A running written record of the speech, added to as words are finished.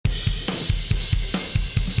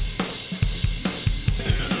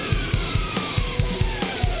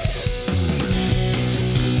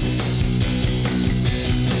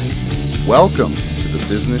Welcome to the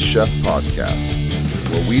Business Chef Podcast,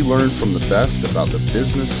 where we learn from the best about the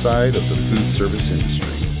business side of the food service industry.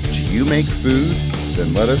 Do you make food?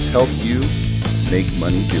 Then let us help you make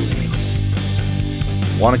money doing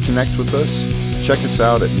it. Want to connect with us? Check us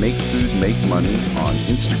out at Make Food Make Money on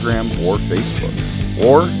Instagram or Facebook,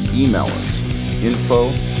 or email us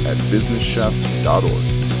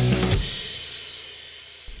info@businesschef.org.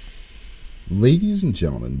 Ladies and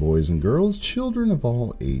gentlemen, boys and girls, children of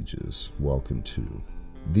all ages, welcome to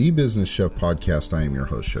the Business Chef Podcast. I am your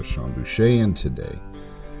host, Chef Sean Boucher, and today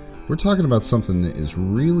we're talking about something that is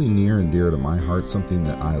really near and dear to my heart, something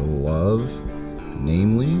that I love,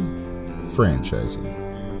 namely franchising.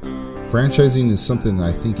 Franchising is something that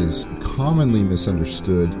I think is commonly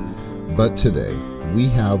misunderstood, but today we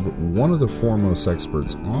have one of the foremost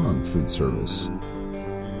experts on food service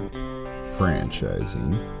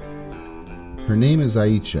franchising. Her name is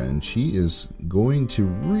Aicha, and she is going to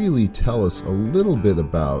really tell us a little bit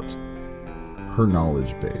about her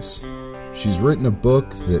knowledge base. She's written a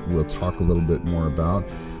book that we'll talk a little bit more about,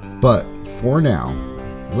 but for now,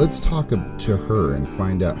 let's talk to her and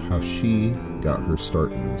find out how she got her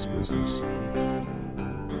start in this business.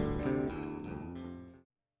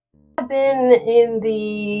 I've been in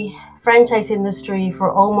the franchise industry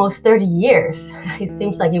for almost 30 years. It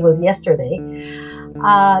seems like it was yesterday.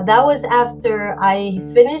 That was after I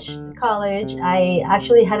finished college. I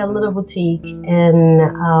actually had a little boutique, and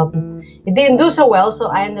it didn't do so well, so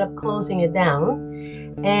I ended up closing it down.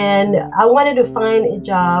 And I wanted to find a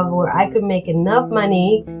job where I could make enough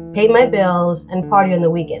money, pay my bills, and party on the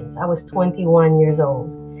weekends. I was 21 years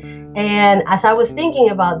old. And as I was thinking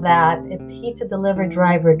about that, a pizza delivery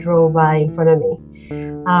driver drove by in front of me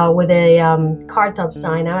with a car top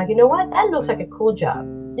sign. I'm like, you know what? That looks like a cool job.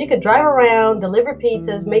 You could drive around, deliver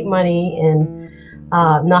pizzas, make money, and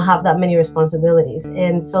not have that many responsibilities.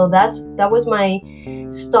 And so that was my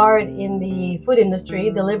start in the food industry,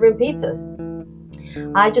 delivering pizzas.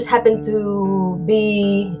 I just happened to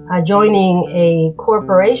be joining a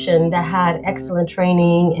corporation that had excellent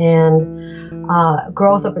training and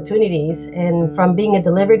growth opportunities. And from being a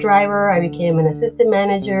delivery driver, I became an assistant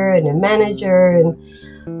manager and a manager, and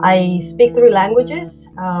I speak 3 languages.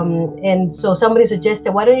 And so somebody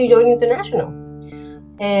suggested, why don't you join International?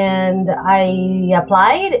 And I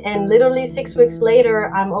applied, and literally 6 weeks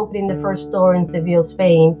later, I'm opening the first store in Seville,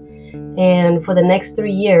 Spain. And for the next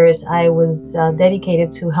 3 years, I was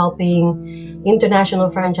dedicated to helping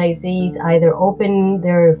international franchisees either open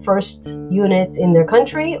their first units in their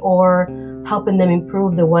country or helping them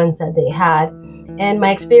improve the ones that they had. And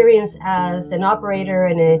my experience as an operator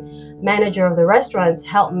and a manager of the restaurants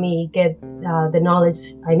helped me get the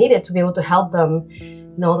knowledge I needed to be able to help them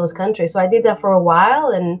in all those countries. So I did that for a while,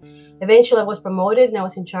 and eventually I was promoted, and I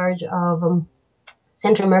was in charge of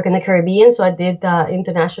Central America and the Caribbean. So I did the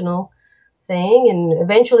international thing, and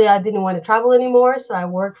eventually I didn't want to travel anymore. So I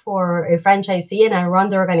worked for a franchisee, and I run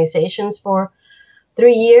the organizations for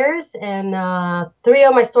 3 years, and 3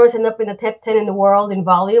 of my stores ended up in the top 10 in the world in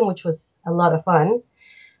volume, which was a lot of fun.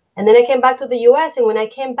 And then I came back to the US, and when I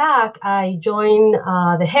came back, I joined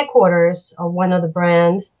the headquarters of one of the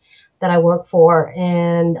brands that I work for,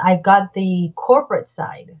 and I got the corporate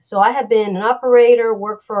side. So I had been an operator,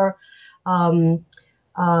 worked for in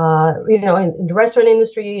the restaurant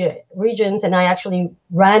industry regions, and I actually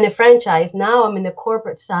ran a franchise. Now I'm in the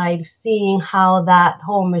corporate side, seeing how that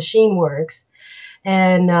whole machine works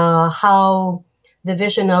and how the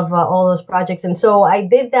vision of all those projects. And so I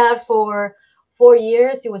did that for 4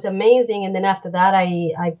 years. It was amazing. And then after that,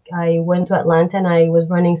 I went to Atlanta, and I was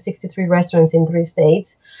running 63 restaurants in 3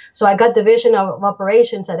 states. So I got the vision of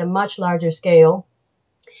operations at a much larger scale.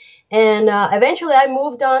 And eventually I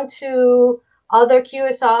moved on to other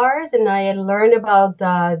QSRs, and I learned about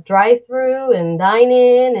drive-through and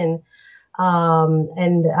dine-in, and I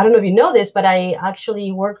don't know if you know this, but I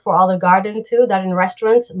actually worked for Olive Garden too, that in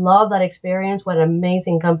restaurants. Love that experience. What an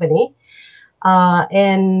amazing company.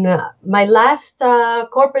 And my last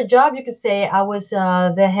corporate job, you could say, I was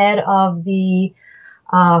the head of the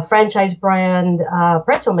franchise brand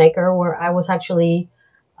Pretzel Maker, where I was actually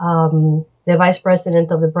the vice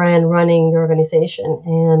president of the brand running the organization.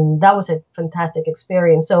 And that was a fantastic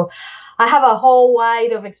experience. So I have a whole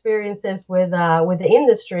wide of experiences with the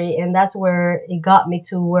industry, and that's where it got me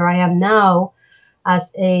to where I am now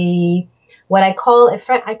as I call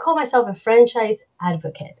myself a franchise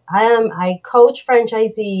advocate. I coach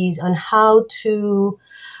franchisees on how to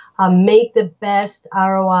make the best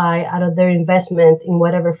ROI out of their investment in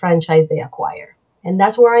whatever franchise they acquire. And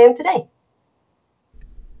that's where I am today.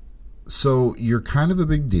 So you're kind of a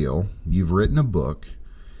big deal. You've written a book,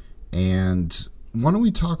 and why don't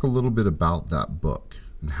we talk a little bit about that book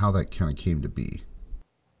and how that kind of came to be?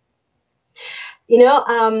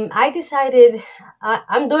 I decided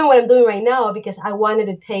I'm doing what I'm doing right now because I wanted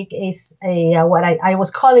to take what I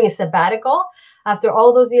was calling a sabbatical. After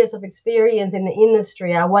all those years of experience in the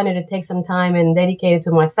industry, I wanted to take some time and dedicate it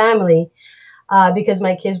to my family because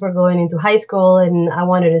my kids were going into high school and I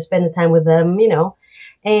wanted to spend the time with them,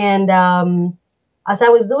 And as I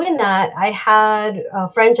was doing that, I had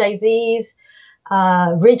franchisees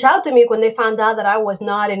reach out to me when they found out that I was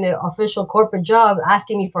not in an official corporate job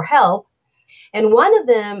asking me for help. And one of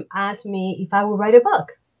them asked me if I would write a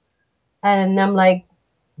book. And I'm like,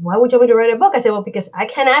 why would you want me to write a book? I said, well, because I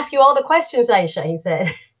can't ask you all the questions, Aisha. He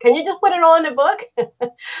said, can you just put it all in a book?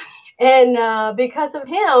 And because of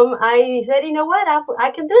him, I said, you know what,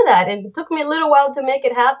 I can do that. And it took me a little while to make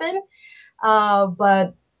it happen.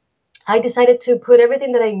 But I decided to put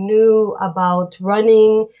everything that I knew about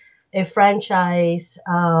running a franchise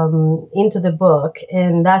into the book.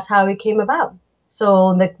 And that's how it came about.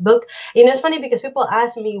 So the book, it's funny because people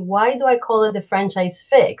ask me, why do I call it the franchise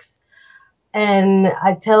fix? And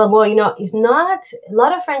I tell them, well, it's not, a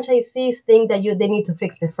lot of franchisees think that they need to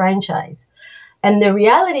fix the franchise. And the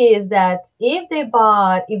reality is that if they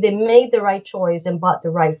made the right choice and bought the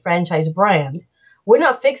right franchise brand, we're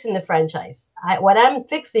not fixing the franchise. What I'm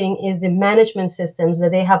fixing is the management systems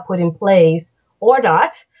that they have put in place or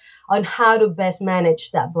not on how to best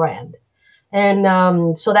manage that brand.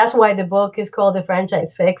 And so that's why the book is called The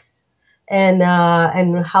Franchise Fix, and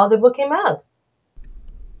how the book came out.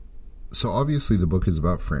 So obviously the book is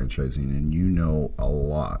about franchising, and you know a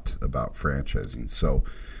lot about franchising. So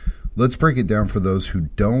let's break it down for those who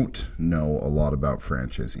don't know a lot about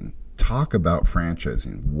franchising. Talk about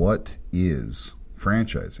franchising. What is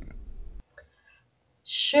franchising?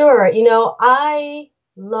 Sure. I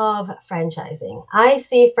love franchising. I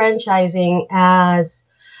see franchising as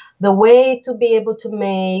the way to be able to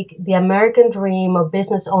make the American dream of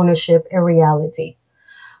business ownership a reality.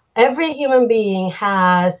 Every human being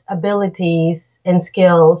has abilities and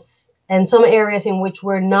skills and some areas in which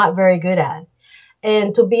we're not very good at.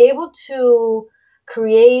 And to be able to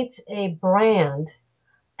create a brand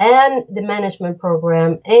and the management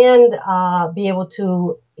program and be able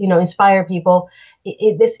to, inspire people,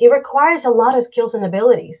 it requires a lot of skills and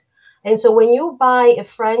abilities. And so when you buy a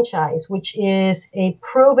franchise, which is a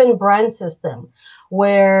proven brand system,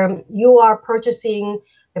 where you are purchasing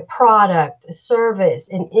a product, a service,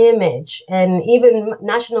 an image, and even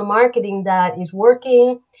national marketing that is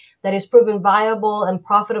working, that is proven viable and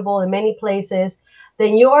profitable in many places,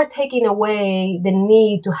 then you're taking away the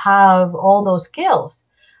need to have all those skills.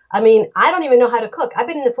 I mean, I don't even know how to cook. I've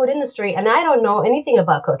been in the food industry and I don't know anything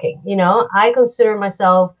about cooking. I consider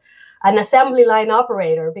myself an assembly line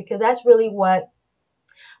operator because that's really what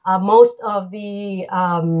most of the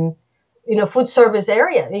food service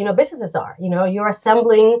area, businesses are. You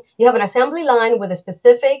have an assembly line with a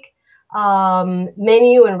specific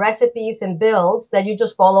menu and recipes and builds that you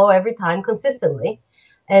just follow every time consistently.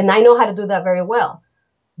 And I know how to do that very well.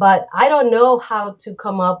 But I don't know how to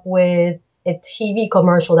come up with a TV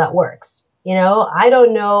commercial that works. I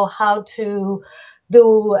don't know how to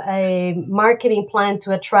do a marketing plan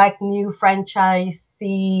to attract new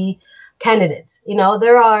franchisee candidates.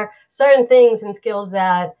 There are certain things and skills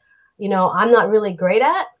that, I'm not really great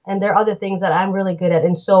at, and there are other things that I'm really good at.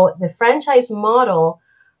 And so the franchise model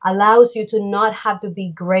allows you to not have to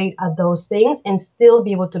be great at those things and still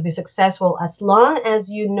be able to be successful as long as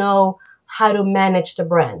you know how to manage the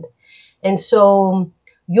brand. And so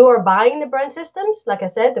you're buying the brand systems, like I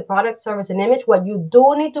said, the product, service, and image. What you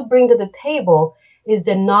do need to bring to the table is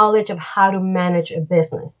the knowledge of how to manage a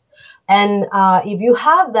business. And if you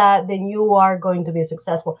have that, then you are going to be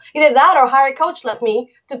successful. Either that or hire a coach like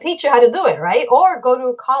me to teach you how to do it, right? Or go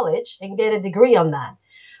to college and get a degree on that.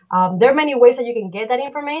 There are many ways that you can get that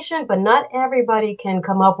information, but not everybody can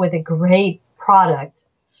come up with a great product,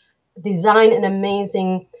 design an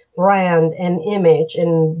amazing brand and image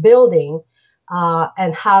and building,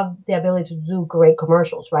 and have the ability to do great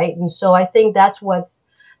commercials, right? And so I think that's what's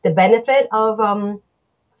the benefit of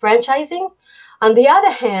franchising. On the other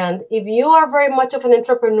hand, if you are very much of an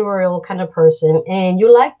entrepreneurial kind of person and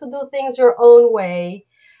you like to do things your own way,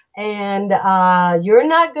 and you're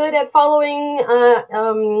not good at following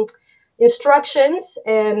instructions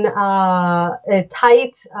and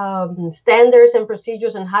tight standards and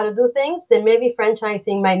procedures on how to do things, then maybe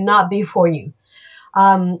franchising might not be for you.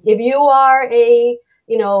 If you are a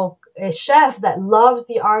chef that loves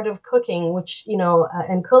the art of cooking, which,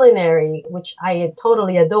 and culinary, which I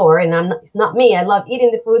totally adore, and it's not me, I love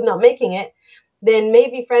eating the food, not making it, then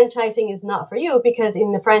maybe franchising is not for you, because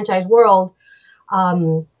in the franchise world,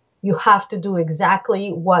 you have to do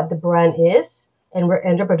exactly what the brand is and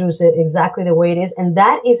reproduce it exactly the way it is. And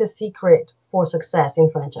that is a secret for success in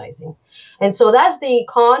franchising. And so that's the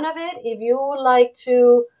con of it. If you like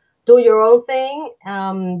to do your own thing,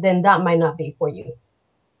 then that might not be for you.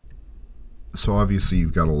 So obviously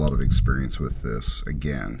you've got a lot of experience with this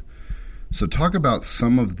again. So talk about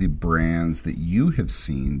some of the brands that you have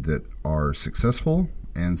seen that are successful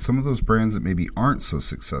and some of those brands that maybe aren't so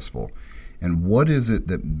successful. And what is it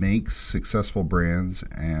that makes successful brands,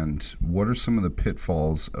 and what are some of the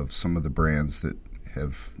pitfalls of some of the brands that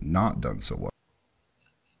have not done so well?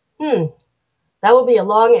 That will be a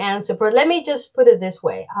long answer, but let me just put it this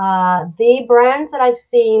way. The brands that I've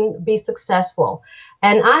seen be successful,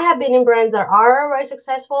 and I have been in brands that are already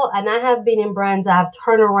successful, and I have been in brands that have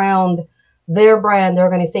turned around their brand, their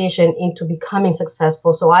organization into becoming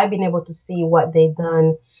successful. So I've been able to see what they've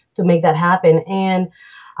done to make that happen. And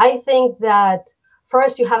I think that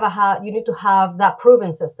first you need to have that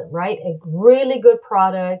proven system, right? A really good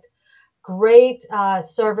product, great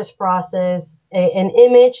service process, an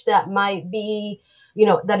image that might be,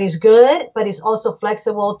 that is good, but is also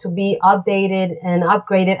flexible to be updated and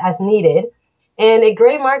upgraded as needed. And a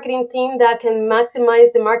great marketing team that can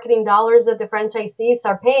maximize the marketing dollars that the franchisees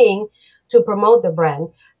are paying to promote the brand.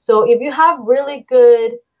 So if you have really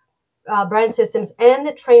good brand systems and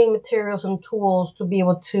the training materials and tools to be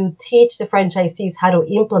able to teach the franchisees how to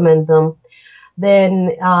implement them,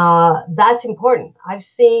 then that's important. I've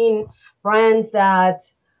seen brands that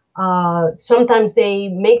sometimes they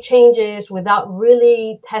make changes without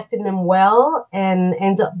really testing them well, and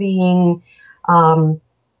ends up being an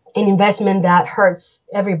investment that hurts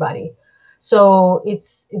everybody. So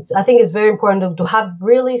I think it's very important to have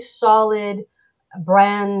really solid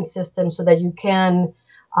brand systems so that you can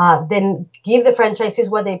then give the franchisees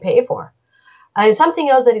what they pay for. And something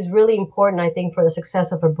else that is really important, I think, for the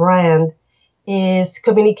success of a brand is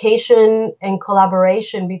communication and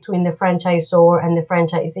collaboration between the franchisor and the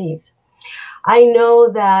franchisees. I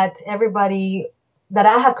know that everybody that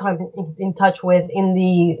I have come in touch with in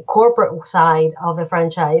the corporate side of a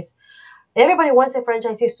franchise, everybody wants the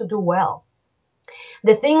franchisees to do well.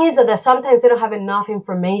 The thing is that sometimes they don't have enough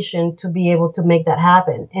information to be able to make that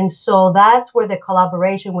happen. And so that's where the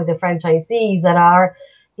collaboration with the franchisees that are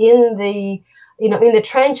in the in the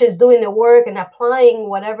trenches doing the work and applying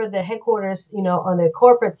whatever the headquarters, on the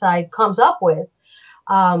corporate side comes up with,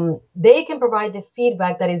 they can provide the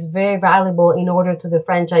feedback that is very valuable in order to the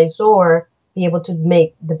franchisor be able to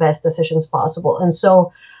make the best decisions possible. And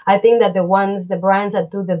so I think that the brands that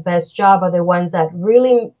do the best job are the ones that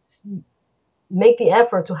really make the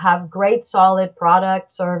effort to have great, solid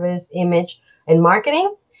product, service, image, and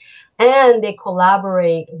marketing. And they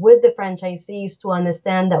collaborate with the franchisees to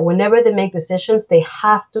understand that whenever they make decisions, they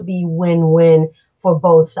have to be win-win for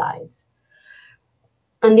both sides.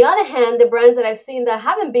 On the other hand, the brands that I've seen that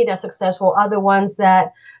haven't been as successful are the ones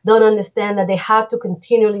that don't understand that they have to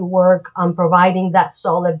continually work on providing that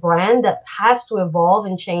solid brand that has to evolve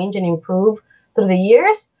and change and improve through the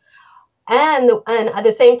years. And at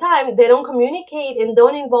the same time, they don't communicate and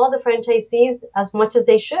don't involve the franchisees as much as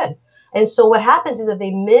they should. And so what happens is that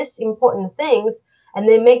they miss important things and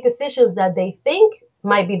they make decisions that they think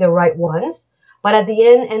might be the right ones, but at the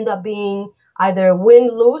end up being either a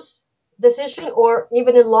win-lose decision or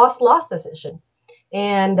even a loss-loss decision.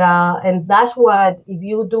 And that's what, if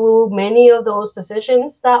you do many of those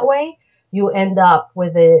decisions that way, you end up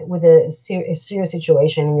with a serious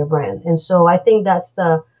situation in your brand. And so I think that's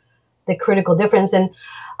the critical difference. And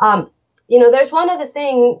there's one other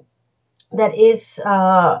thing that is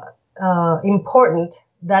important,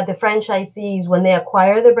 that the franchisees, when they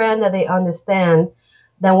acquire the brand, that they understand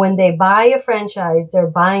that when they buy a franchise, they're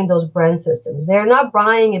buying those brand systems. They're not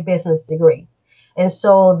buying a business degree. And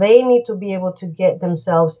so they need to be able to get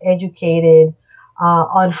themselves educated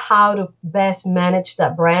on how to best manage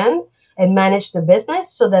that brand and manage the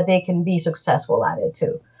business so that they can be successful at it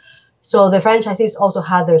too. So the franchisees also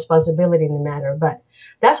have the responsibility in the matter. But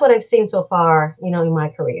that's what I've seen so far, in my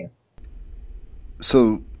career.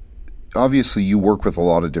 So obviously you work with a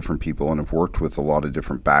lot of different people and have worked with a lot of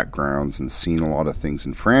different backgrounds and seen a lot of things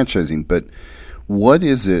in franchising, but what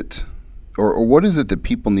is it, or what is it that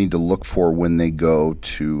people need to look for when they go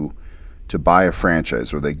to buy a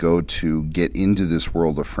franchise or they go to get into this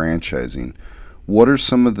world of franchising? What are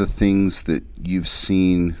some of the things that you've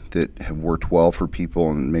seen that have worked well for people,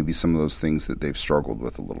 and maybe some of those things that they've struggled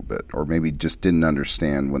with a little bit, or maybe just didn't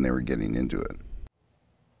understand when they were getting into it?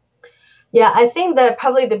 Yeah, I think that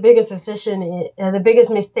probably the biggest the biggest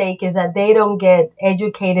mistake is that they don't get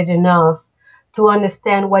educated enough to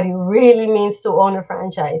understand what it really means to own a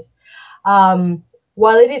franchise.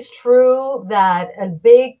 While it is true that a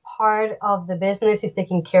big part of the business is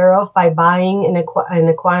taken care of by buying and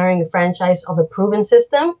acquiring a franchise of a proven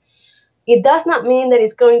system, it does not mean that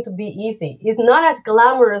it's going to be easy. It's not as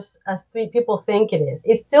glamorous as people think it is.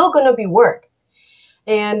 It's still going to be work.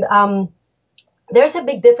 And there's a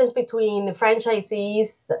big difference between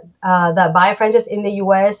franchisees that buy a franchise in the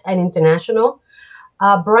US and international.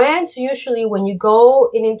 Brands, usually when you go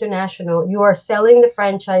in international, you are selling the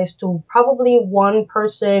franchise to probably one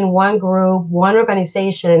person, one group, one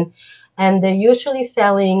organization, and they're usually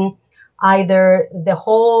selling either the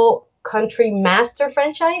whole country master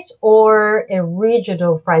franchise or a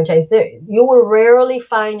regional franchise. You will rarely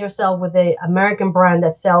find yourself with an American brand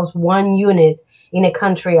that sells one unit in a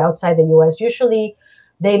country outside the US. Usually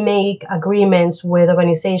they make agreements with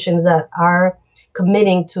organizations that are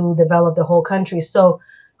committing to develop the whole country. So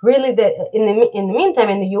really, in the meantime,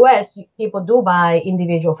 in the US, people do buy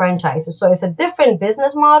individual franchises. So it's a different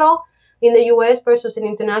business model in the US versus in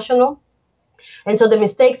international. And so the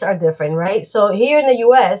mistakes are different, right? So here in the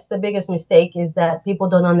US, the biggest mistake is that people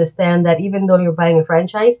don't understand that even though you're buying a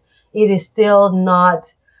franchise, it is still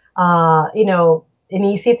not, an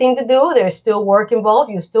easy thing to do. There's still work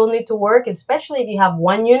involved. You still need to work, especially if you have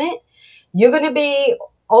one unit. You're going to be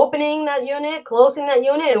opening that unit, closing that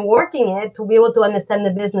unit, and working it to be able to understand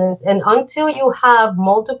the business. And until you have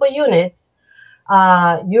multiple units,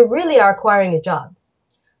 you really are acquiring a job.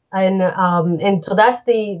 And so that's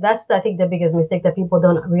I think the biggest mistake, that people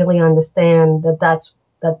don't really understand that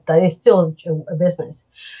is still a business.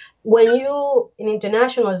 When you in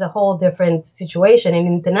international is a whole different situation. In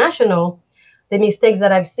international, the mistakes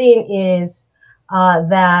that I've seen is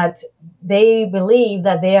that they believe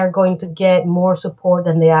that they are going to get more support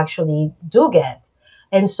than they actually do get.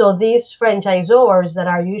 And so these franchisors that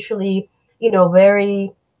are usually,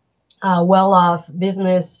 very well-off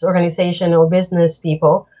business organization or business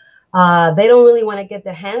people, they don't really want to get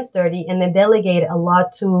their hands dirty, and they delegate a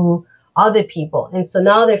lot to other people. And so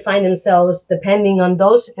now they find themselves depending on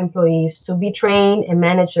those employees to be trained and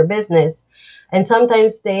manage their business. And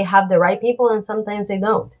sometimes they have the right people and sometimes they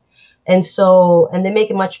don't. And they make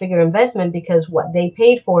a much bigger investment because what they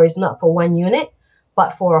paid for is not for one unit,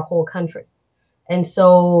 but for a whole country. And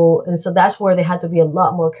so that's where they had to be a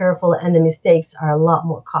lot more careful, and the mistakes are a lot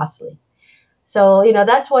more costly. So,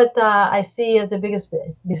 that's what I see as the biggest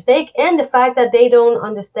mistake, and the fact that they don't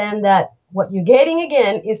understand that what you're getting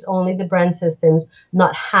again is only the brand systems,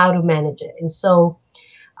 not how to manage it. And so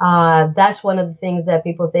that's one of the things that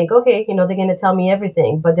people think, okay, they're going to tell me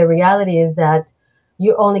everything. But the reality is that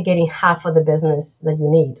you're only getting half of the business that you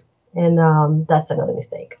need. And that's another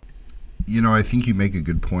mistake. I think you make a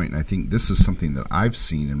good point. And I think this is something that I've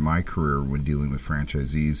seen in my career when dealing with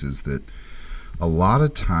franchisees, is that a lot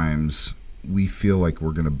of times we feel like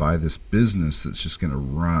we're going to buy this business that's just going to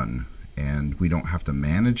run, and we don't have to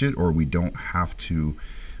manage it, or we don't have to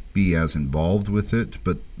be as involved with it.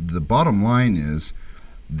 But the bottom line is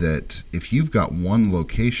that if you've got one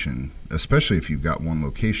location, especially if you've got one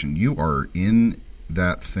location, you are in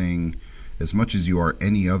that thing as much as you are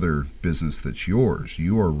any other business that's yours.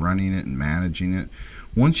 You are running it and managing it.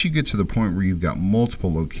 Once you get to the point where you've got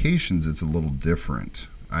multiple locations, it's a little different.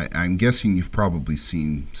 I'm guessing you've probably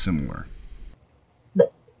seen similar.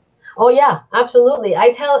 Oh yeah, absolutely.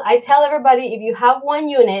 I tell everybody, if you have one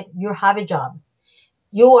unit, you have a job.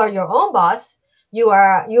 You are your own boss. You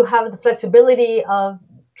have the flexibility of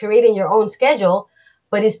creating your own schedule,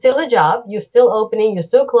 but it's still a job. You're still opening, you're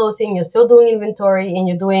still closing, you're still doing inventory, and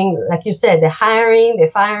you're doing, like you said, the hiring, the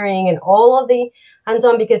firing, and all of the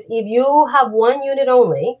hands-on. Because if you have one unit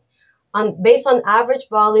only, based on average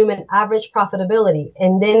volume and average profitability,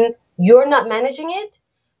 and then you're not managing it,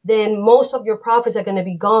 then most of your profits are going to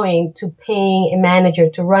be going to paying a manager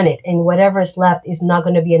to run it, and whatever is left is not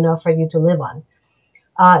going to be enough for you to live on.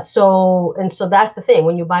 So that's the thing.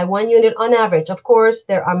 When you buy one unit on average, of course,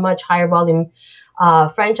 there are much higher volume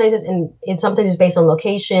franchises, and sometimes it's based on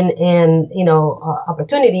location and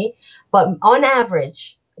opportunity. But on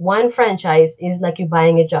average, one franchise is like you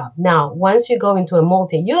buying a job. Now, once you go into a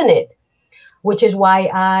multi-unit, which is why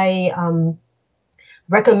I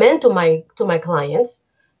recommend to my clients,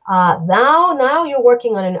 now you're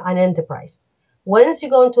working on an enterprise. Once you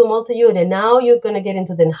go into a multi-unit, now you're going to get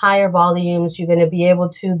into the higher volumes. You're going to be able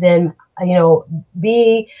to then,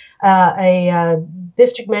 be a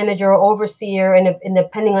district manager or overseer, and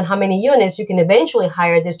depending on how many units, you can eventually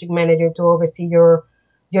hire a district manager to oversee your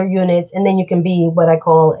units, and then you can be what I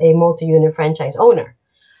call a multi-unit franchise owner.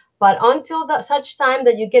 But until such time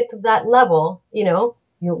that you get to that level,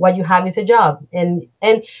 what you have is a job, and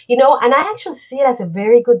I actually see it as a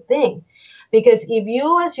very good thing, Because if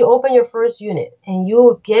you, as you open your first unit and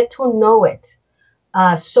you get to know it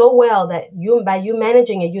so well that by you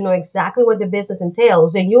managing it, you know exactly what the business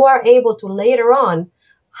entails, then you are able to later on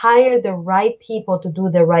hire the right people to do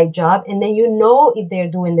the right job. And then you know if they're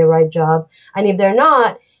doing the right job. And if they're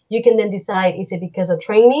not, you can then decide, is it because of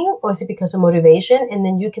training or is it because of motivation? And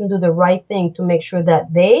then you can do the right thing to make sure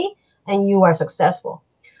that they and you are successful.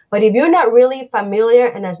 But if you're not really familiar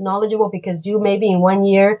and as knowledgeable because you maybe in 1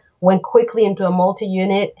 year went quickly into a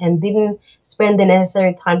multi-unit and didn't spend the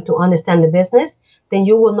necessary time to understand the business, then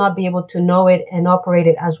you will not be able to know it and operate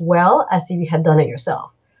it as well as if you had done it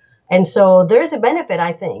yourself. And so there is a benefit,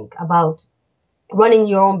 I think, about running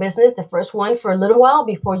your own business, the first one for a little while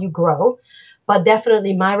before you grow. But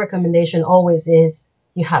definitely my recommendation always is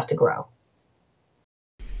you have to grow.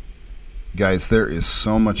 Guys, there is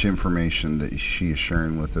so much information that she is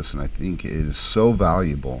sharing with us, and I think it is so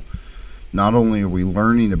valuable. Not only are we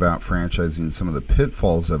learning about franchising, some of the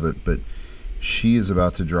pitfalls of it, but she is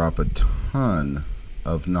about to drop a ton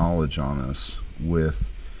of knowledge on us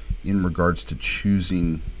in regards to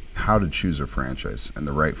how to choose a franchise and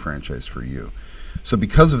the right franchise for you. So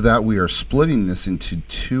because of that, we are splitting this into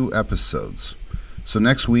 2 episodes. So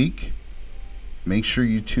next week, make sure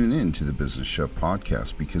you tune in to the Business Chef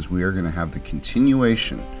podcast, because we are going to have the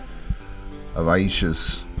continuation of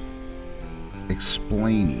Aisha's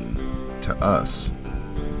explaining to us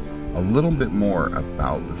a little bit more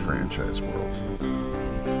about the franchise world.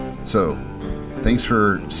 So thanks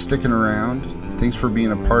for sticking around. Thanks for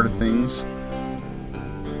being a part of things.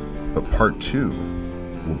 But part 2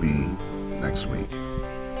 will be next week.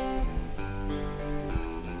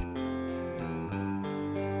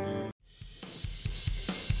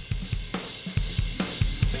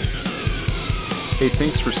 Hey,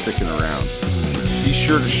 thanks for sticking around. Be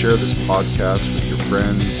sure to share this podcast with your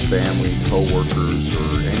friends, family, coworkers,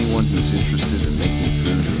 or anyone who's interested in making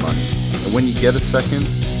food and money. And when you get a second,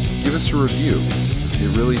 give us a review.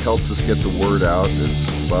 It really helps us get the word out, as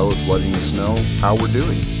well as letting us know how we're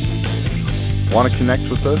doing. Want to connect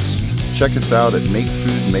with us? Check us out at Make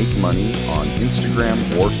Food Make Money on Instagram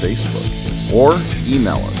or Facebook. Or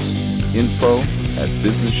email us,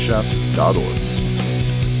 info@businesschef.org.